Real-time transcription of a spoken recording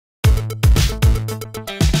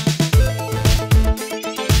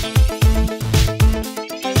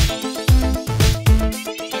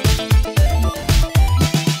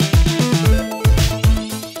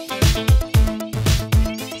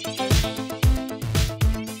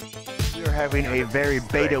we're having a very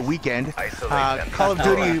beta weekend. Call of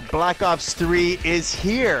Duty Black Ops 3 is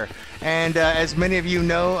here. And as many of you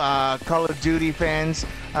know, Call of Duty fans,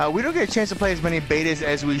 we don't get a chance to play as many betas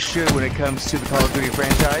as we should when it comes to the Call of Duty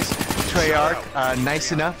franchise. Treyarch,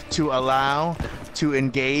 nice enough to allow to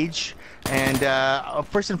engage. And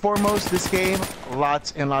first and foremost, this game,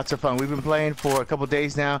 lots and lots of fun. We've been playing for a couple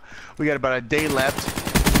days now. We got about a day left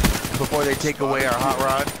before they take away our hot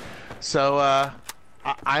rod. So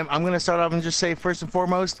I'm going to start off and just say, first and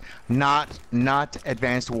foremost, not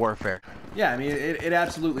Advanced Warfare. Yeah, I mean, it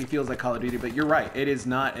absolutely feels like Call of Duty, but you're right, it is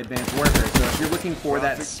not Advanced Warfare. So if you're looking for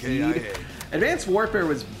that speed, Advanced Warfare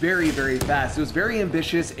was very, very fast. It was very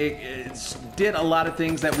ambitious. It did a lot of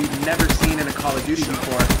things that we've never seen in a Call of Duty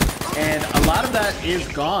before, and a lot of that is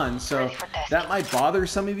gone. So that might bother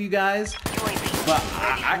some of you guys, but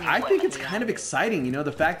I think it's kind of exciting, you know,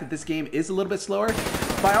 the fact that this game is a little bit slower.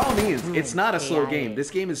 By all means, it's not a slow game.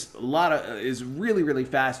 This game is really, really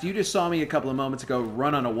fast. You just saw me a couple of moments ago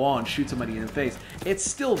run on a wall and shoot somebody in the face. It's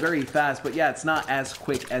still very fast, but yeah, it's not as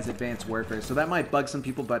quick as Advanced Warfare. So that might bug some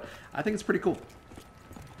people, but I think it's pretty cool.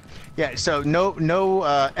 Yeah, so no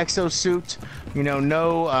exosuit, you know,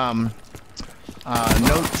 no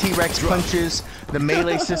T-Rex punches. The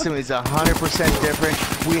melee system is 100%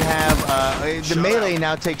 different. We have the melee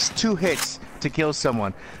now takes 2 hits to kill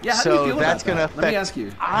someone. Yeah, how do you feel about that? Let me ask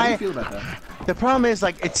you. How do you feel about that? The problem is,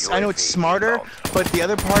 like, I know it's smarter, but the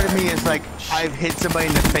other part of me is like, I've hit somebody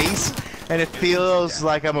in the face, and it feels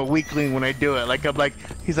like I'm a weakling when I do it. Like, I'm like,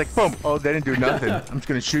 he's like, boom, oh, they didn't do nothing. I'm just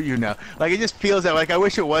gonna shoot you now. Like, it just feels that. Like, I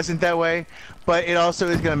wish it wasn't that way, but it also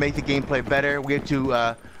is gonna make the gameplay better. We have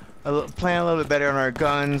to plan a little bit better on our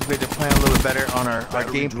guns. We have to plan a little bit better on our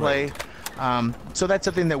gameplay. So that's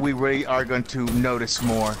something that we really are going to notice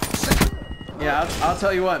more. Yeah, I'll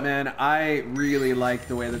tell you what, man. I really like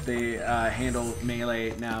the way that they handle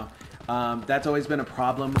melee now. That's always been a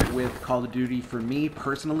problem with Call of Duty for me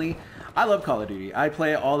personally. I love Call of Duty. I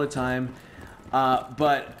play it all the time.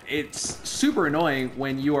 But it's super annoying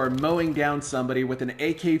when you are mowing down somebody with an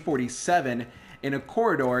AK-47 in a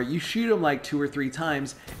corridor. You shoot them like 2 or 3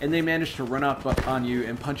 times, and they manage to run up on you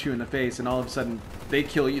and punch you in the face, and all of a sudden they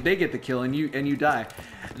kill you. They get the kill, and you die.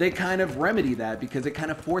 They kind of remedy that because it kind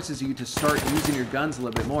of forces you to start using your guns a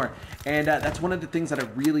little bit more, and that's one of the things that I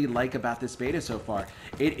really like about this beta so far.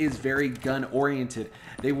 It is very gun oriented.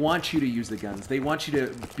 They want you to use the guns. They want you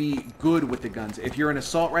to be good with the guns. If you're an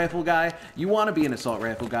assault rifle guy, you want to be an assault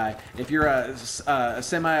rifle guy. If you're a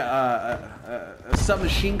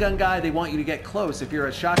submachine gun guy, they want you to get close. If you're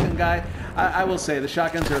a shotgun guy, I will say the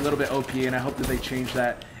shotguns are a little bit OP, and I hope that they change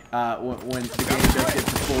that when the game does get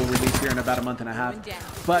to full release here in about a month and a half.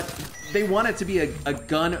 But they want it to be a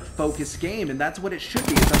gun-focused game, and that's what it should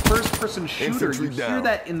be. It's a first-person shooter. You hear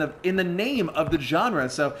that in the name of the genre.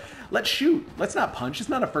 So let's shoot. Let's not punch. It's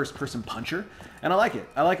not a first-person puncher, and I like it.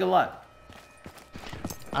 I like it a lot.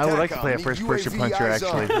 I would like to play a first-person puncher,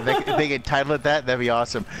 actually. If they could title it that, that'd be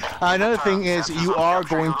awesome. Another thing is, you are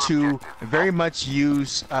going to very much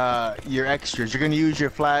use your extras. You're going to use your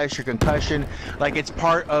flash, your concussion. Like, it's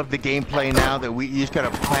part of the gameplay now that you just got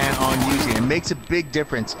to plan on using. It makes a big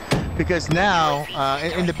difference because now,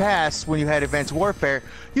 in the past, when you had Advanced Warfare,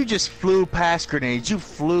 you just flew past grenades, you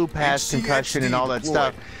flew past concussion and all that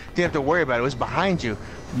stuff. You didn't have to worry about it. It was behind you.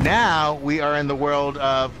 Now we are in the world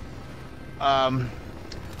of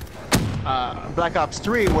Black Ops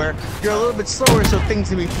 3, where you're a little bit slower, so things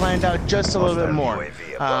can be planned out just a little bit more.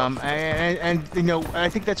 And you know, I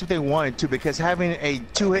think that's what they wanted too, because having a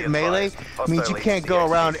 2-hit melee means you can't go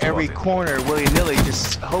around every corner willy-nilly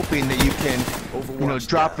just hoping that you can, you know,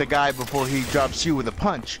 drop the guy before he drops you with a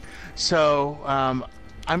punch. So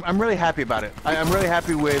I'm really happy about it. I'm really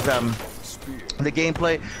happy with the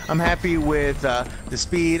gameplay. I'm happy with the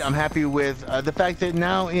speed. I'm happy with the fact that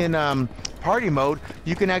now in party mode,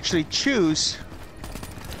 you can actually choose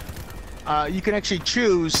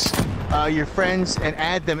your friends and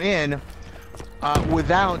add them in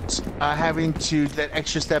without having to that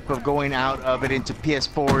extra step of going out of it into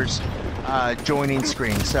PS4's joining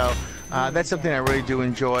screen. So that's something I really do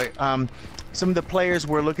enjoy. Some of the players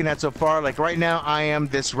we're looking at so far, like right now, I am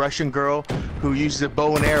this Russian girl who uses a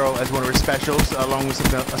bow and arrow as one of her specials, along with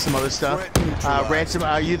some other stuff. Ransom,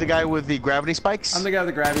 are you the guy with the gravity spikes? I'm the guy with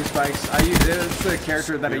the gravity spikes. It's the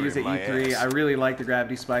character that I use at E3. I really like the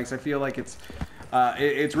gravity spikes. I feel like it's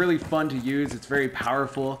really fun to use. It's very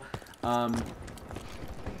powerful. But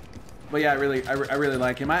yeah, I really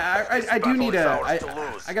like him. I do need I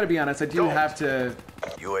gotta be honest. I do have to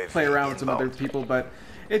play around with some other people, but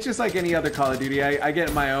it's just like any other Call of Duty. I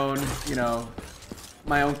get my own, you know,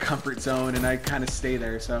 my own comfort zone, and I kind of stay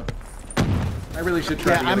there. So I really should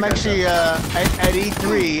try. Yeah, I'm actually at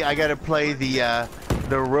E3. I got to play the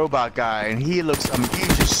robot guy, and he looks.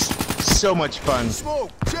 He's just so much fun.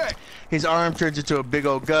 Smoke, check. His arm turns into a big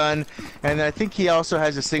old gun, and I think he also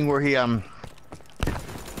has this thing where he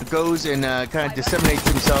goes and kind of disseminates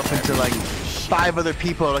himself into like 5 other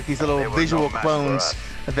people, like these little visual clones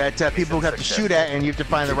that people have to shoot at, and you have to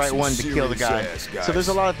find the right one to kill the guy. So there's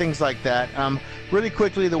a lot of things like that. Really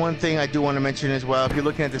quickly, the one thing I do want to mention as well, if you're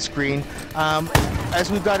looking at the screen,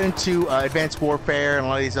 as we've got into Advanced Warfare and a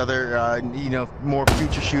lot of these other, more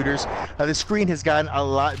future shooters, the screen has gotten a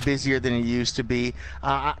lot busier than it used to be.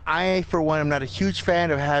 I, for one, am not a huge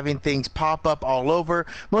fan of having things pop up all over,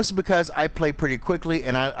 mostly because I play pretty quickly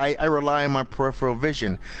and I rely on my peripheral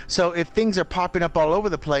vision. So if things are popping up all over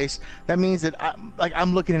the place, that means that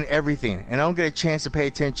I'm looking at everything, and I don't get a chance to pay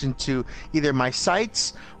attention to either my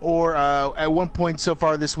sights or at one point so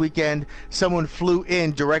far this weekend, someone flew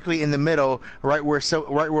in directly in the middle, right where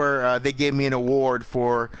they gave me an award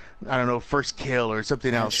for, I don't know, first kill or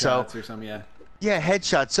something else. So or something, yeah. Yeah,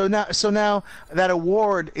 headshot. So now that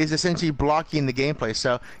award is essentially blocking the gameplay.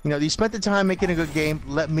 So you spent the time making a good game.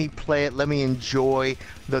 Let me play it. Let me enjoy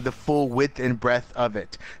the full width and breadth of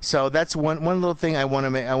it. So that's one little thing I want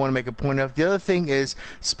to make a point of. The other thing is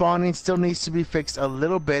spawning still needs to be fixed a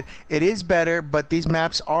little bit. It is better, but these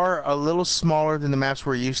maps are a little smaller than the maps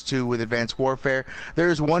we're used to with Advanced Warfare.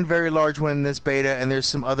 There's one very large one in this beta, and there's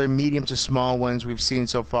some other medium to small ones we've seen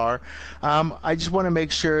so far. I just want to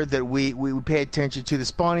make sure that we pay attention to the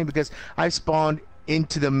spawning, because I spawned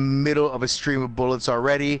into the middle of a stream of bullets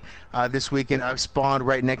already. This weekend I've spawned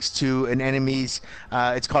right next to an enemy's,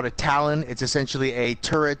 it's called a Talon. It's essentially a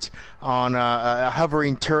turret on a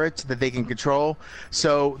hovering turret that they can control.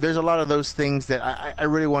 So there's a lot of those things that I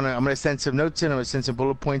really want to, I'm going to send some notes in, I'm going to send some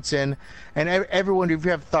bullet points in. And everyone, if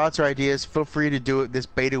you have thoughts or ideas, feel free to do it this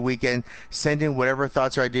beta weekend. Send in whatever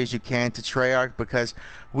thoughts or ideas you can to Treyarch, because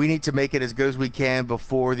we need to make it as good as we can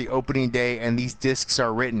before the opening day and these discs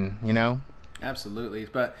are written, Absolutely.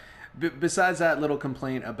 But besides that little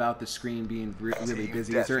complaint about the screen being really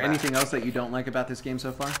busy, is there anything else that you don't like about this game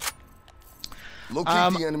so far?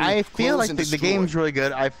 I feel like the game's really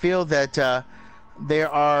good. I feel that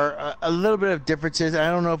there are a little bit of differences.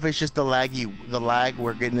 I don't know if it's just the lag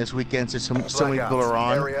we're getting this weekend, so many people are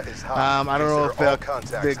on. I don't know if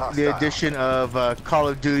the addition of Call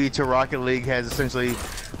of Duty to Rocket League has essentially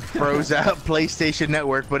froze out PlayStation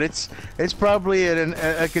Network, but it's probably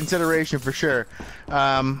a consideration for sure.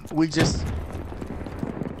 We just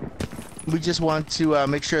want to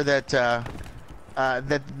make sure that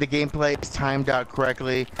that the gameplay is timed out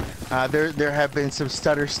correctly. There have been some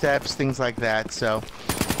stutter steps, things like that. So,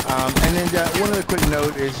 and then one other quick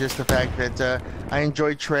note is just the fact that I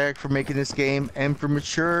enjoy Treyarch for making this game and for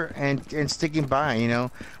mature and sticking by.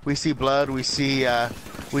 We see blood, we see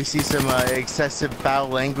some excessive foul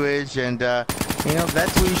language, and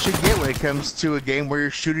that's what you should get when it comes to a game where you're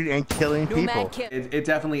shooting and killing people. It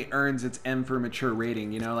definitely earns its M for mature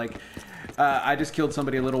rating. Like I just killed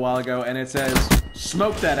somebody a little while ago, and it says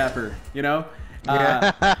 "smoke that effer,"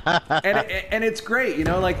 and it's great.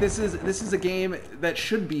 Like this is a game that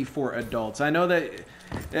should be for adults. I know that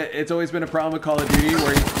it's always been a problem with Call of Duty,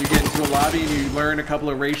 where you get into a lobby and you learn a couple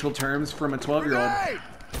of racial terms from a 12-year-old.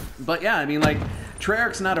 But yeah, I mean, like,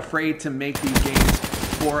 Treyarch's not afraid to make these games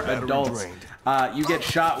for adults. You get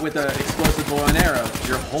shot with an explosive bow and arrow,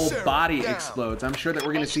 your whole body explodes. I'm sure that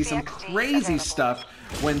we're going to see some crazy stuff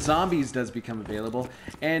when Zombies does become available.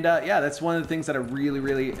 And yeah, that's one of the things that I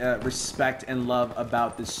really respect and love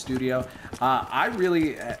about this studio. I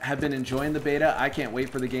really have been enjoying the beta. I can't wait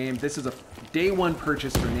for the game. This is a day one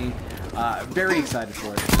purchase for me. Very excited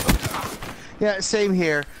for it. Yeah, same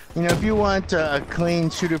here. If you want a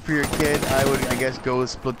clean shooter for your kid, I guess go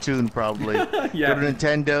with Splatoon probably. Yeah. Go to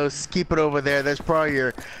Nintendo, keep it over there. That's probably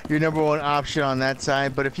your number one option on that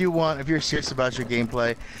side. But if you're serious about your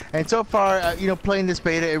gameplay, and so far, playing this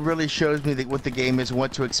beta, it really shows me what the game is and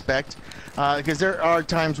what to expect. Because there are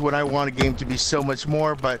times when I want a game to be so much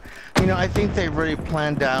more, but I think they've really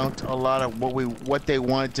planned out a lot of what they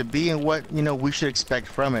want it to be and what we should expect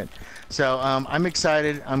from it. So I'm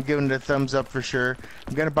excited. I'm giving it a thumbs up for sure.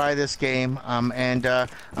 I'm gonna buy this game, and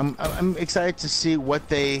I'm excited to see what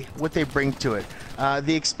they bring to it.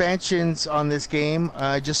 The expansions on this game,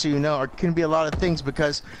 just so you know, can be a lot of things,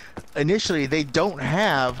 because initially they don't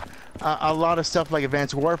have a lot of stuff like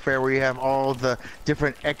Advanced Warfare, where you have all the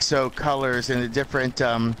different exo colors and the different.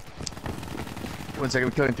 1 second,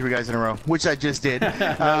 I'm killing 3 guys in a row, which I just did.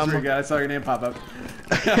 That was pretty good. I saw your name pop up.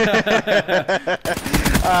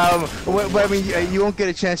 But I mean, you won't get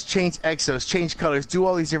a chance to change exos, change colors, do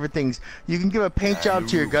all these different things. You can give a paint job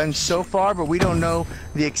to your gun so far, but we don't know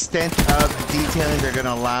the extent of the detailing they're going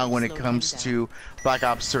to allow when it comes to Black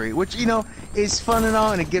Ops 3, which, you know, is fun and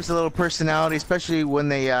all, and it gives a little personality, especially when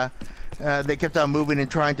they kept on moving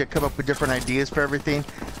and trying to come up with different ideas for everything.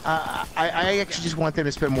 I actually just want them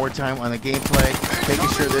to spend more time on the gameplay, making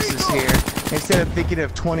sure this is here. Instead of thinking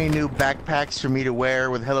of 20 new backpacks for me to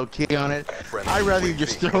wear with Hello Kitty on it, I'd rather you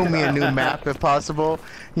just throw me a new map if possible.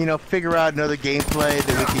 You know, figure out another gameplay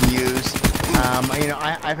that we can use. You know,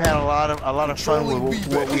 I've had a lot of fun with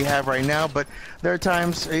what we have right now, but there are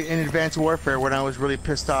times in Advanced Warfare when I was really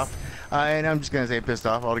pissed off. And I'm just gonna say pissed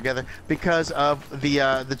off altogether because of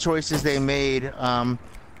the choices they made,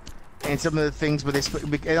 and some of the things,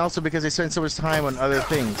 and also because they spent so much time on other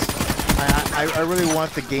things. I really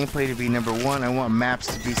want the gameplay to be number one. I want maps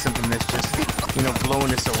to be something that's just, you know,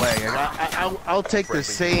 blowing us away. I'll take the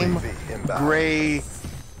same gray.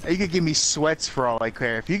 You could give me sweats for all I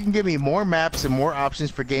care. If you can give me more maps and more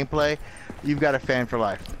options for gameplay, you've got a fan for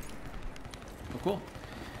life. Oh, cool.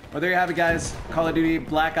 Well, there you have it, guys. Call of Duty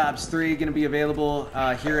Black Ops 3 going to be available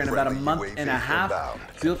here in about a month and a half.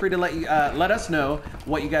 Feel free to let us know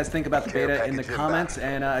what you guys think about the beta in the comments.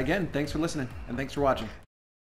 And again, thanks for listening and thanks for watching.